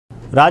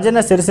రాజన్న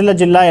సిరిసిల్ల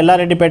జిల్లా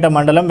ఎల్లారెడ్డిపేట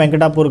మండలం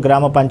వెంకటాపూర్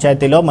గ్రామ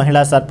పంచాయతీలో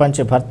మహిళా సర్పంచ్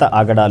భర్త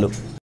ఆగడాలు.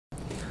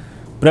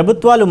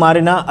 ప్రభుత్వాలు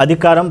మారినా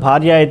అధికారం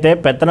భార్య అయితే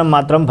పెత్తనం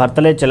మాత్రం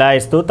భర్తలే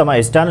చెలాయిస్తూ తమ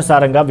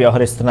ఇష్టానుసారంగా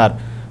వ్యవహరిస్తున్నారు.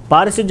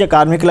 పారిశుధ్య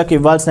కార్మికులకు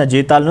ఇవ్వాల్సిన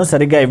జీతాలను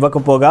సరిగ్గా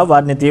ఇవ్వకపోగా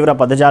వారిని తీవ్ర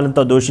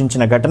పదజాలంతో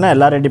దూషించిన ఘటన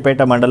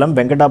ఎల్లారెడ్డిపేట మండలం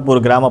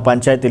వెంకటాపూర్ గ్రామ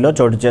పంచాయతీలో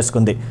చోటు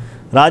చేసుకుంది.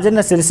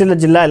 రాజన్న సిరిసిల్ల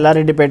జిల్లా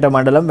ఎల్లారెడ్డిపేట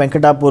మండలం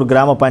వెంకటాపూర్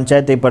గ్రామ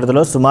పంచాయతీ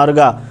పరిధిలో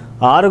సుమారుగా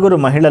 6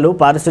 మహిళలు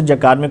పారిశుధ్య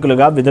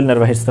కార్మికులుగా విధులు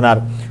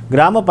నిర్వహిస్తున్నారు.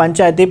 గ్రామ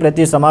పంచాయతీ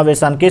ప్రతి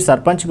సమావేశానికి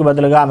సర్పంచ్కు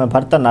బదులుగా ఆమె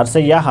భర్త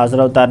నర్సయ్య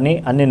హాజరవుతారని,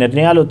 అన్ని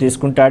నిర్ణయాలు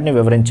తీసుకుంటాడని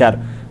వివరించారు.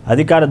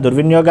 అధికార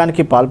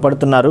దుర్వినియోగానికి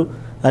పాల్పడుతున్నారు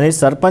అని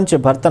సర్పంచ్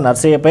భర్త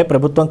నర్సయ్యపై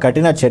ప్రభుత్వం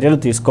కఠిన చర్యలు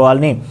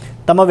తీసుకోవాలని,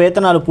 తమ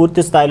వేతనాలు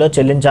పూర్తి స్థాయిలో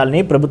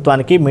చెల్లించాలని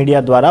ప్రభుత్వానికి మీడియా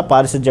ద్వారా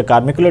పారిశుధ్య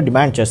కార్మికులు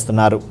డిమాండ్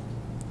చేస్తున్నారు.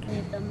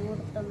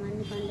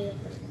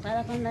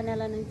 11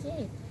 నెలల నుంచి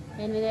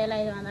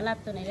 8,500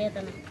 వస్తున్నాయి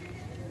వేతనం.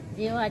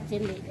 జీవో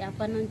వచ్చింది,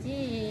 అప్పటి నుంచి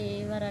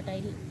ఇవ్వరట.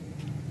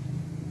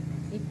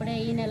 ఇప్పుడే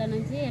ఈ నెల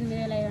నుంచి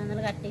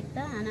 8,500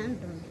 కట్టిస్తా అని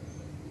అంటుంది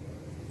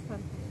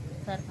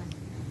సర్పంచ్.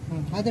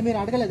 అయితే మీరు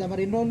అడగలేదా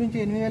మరి ఇన్ని రోజుల నుంచి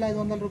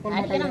 8,500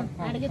 రూపాయలు?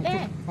 అడిగితే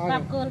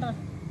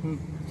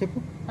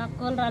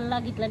పక్కోళ్ళు అల్లా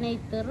గిట్లనే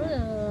ఇస్తారు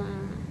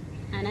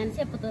అని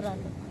చెప్తారు.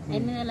 వాళ్ళు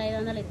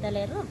 8,500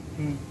 ఇస్తలేరు.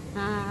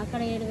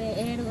 అక్కడ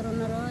 7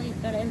 ఉన్నారు,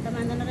 ఇక్కడ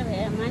ఎంతమంది ఉన్నారు,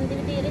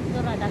 మందికి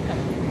తీరిస్తారు అట. అక్కడ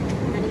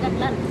అని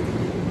అట్లా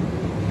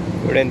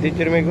ఇప్పుడు ఎంత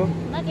ఇచ్చారు మీకు?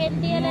 మాకు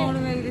ఎంత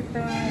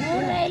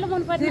 3,000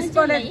 మునుపటి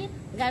నుంచి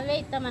గవే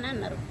ఇస్తామని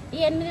అన్నారు. ఈ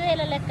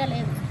 8,000 లెక్క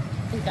లేదు.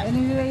 ఇంకా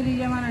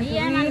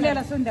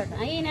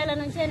ఈ నెల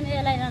నుంచి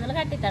 8,500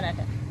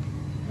 కట్టిస్తాడట.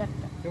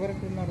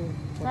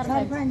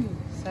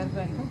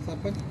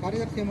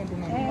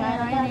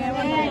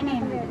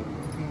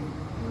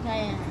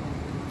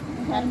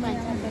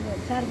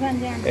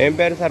 ఏం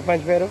పేరు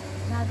సర్పంచ్ పేరు?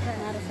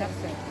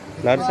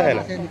 నర్సయ్య.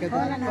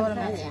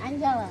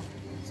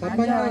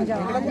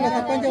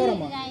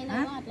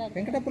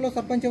 వెంకటాపూర్లో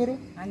సర్పంచ్ ఎవరు?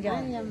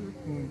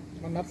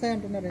 నర్సయ్య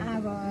అంటున్నారు.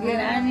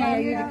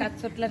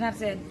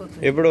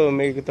 ఇప్పుడు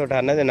మీకు తోట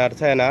అన్నది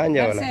నర్సయ్యనా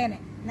అంజవనా?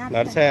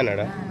 నర్సయ్య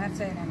అన్నాడా?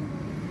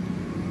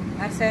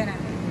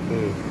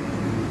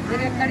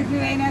 ఎక్కడికి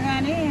పోయినా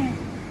కానీ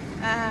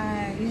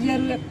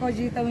ఇయ్యరు, ఎక్కువ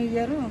జీతం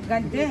ఇయ్యరు.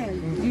 గంతే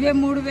ఇవే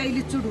 3,000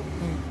 ఇచ్చుడు.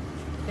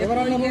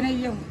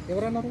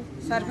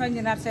 సర్పంచ్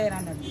నర్సయ్య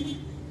అన్నాడు.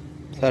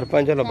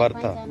 సర్పంచ్ల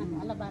భర్త.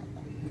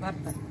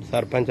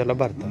 సర్పంచ్ల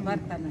భర్త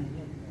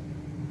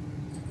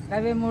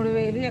అవే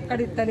 3,000 ఎక్కడ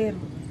ఇస్తలేరు.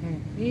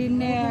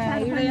 ఈయన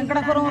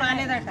వెంకటాపురం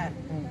రాలేదట,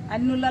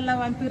 అన్ని ఊళ్ళల్లో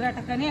పంపిరట,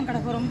 కానీ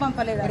వెంకటాపురం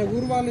పంపలేదు.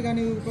 ఊరు వాళ్ళు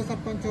కానీ ఉప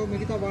సర్పంచ్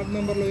మిగతా వార్డు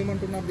మెంబర్లు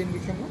ఏమంటున్నారు దీని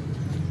విషయంలో?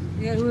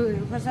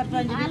 ఉప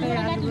సర్పంచ్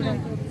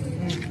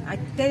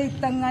అత్తే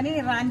ఇస్తాం కానీ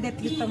రాంది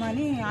ఎట్లు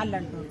ఇస్తామని వాళ్ళు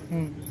అంటారు.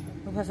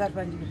 ఉప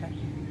సర్పంచ్ గిట్ట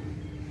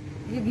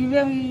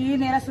ఇవే ఈ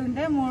నెల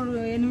ఉంటే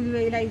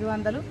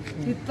 8,500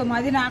 ఇస్తాం.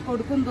 అది నా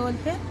కొడుకుని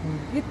తోలితే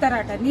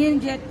ఇస్తారట. నేను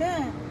చేస్తే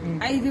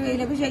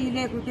 5,000కు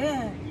చెయ్యలేకుంటే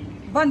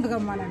బంద్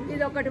గమ్మనండి.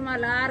 ఇది ఒకటి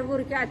మళ్ళీ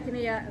 6గురికి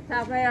వచ్చినాయి.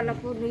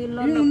 సభలకు నీళ్ళు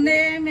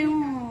ఉన్నాయి. మేము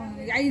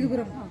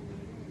 5గురం.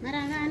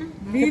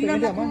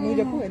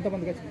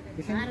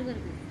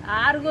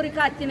 6గురికి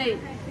వచ్చినాయి.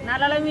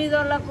 నల్లల మీద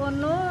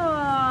వాళ్ళకును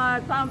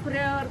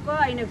పంపురే వరకు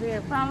అయిన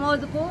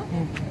ప్రమోద్కు,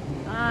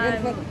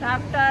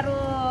 డాక్టర్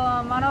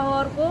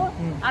మనోహర్కు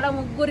అలా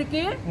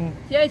 3గురికి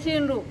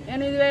చేసిండ్రు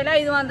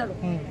 8,500.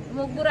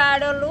 3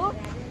 ఆడోళ్ళు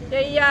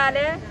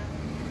చెయ్యాలి.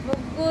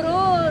 3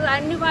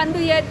 అన్ని బంద్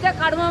చేస్తే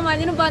కడుమ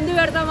మందిని బంద్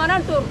పెడతామని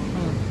అంటారు.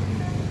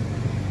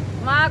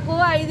 మాకు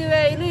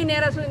 5,000 ఈ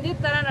నెరసుంది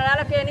ఇస్తానన్నాడు.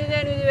 వాళ్ళకి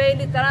 8,000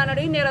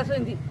 ఇస్తానన్నాడు. ఈ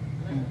నెరసుంది.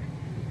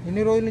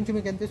 ఎన్ని రోజుల నుంచి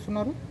మీకు ఎంత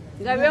ఇస్తున్నారు?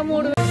 అవే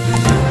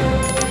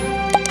 3,000.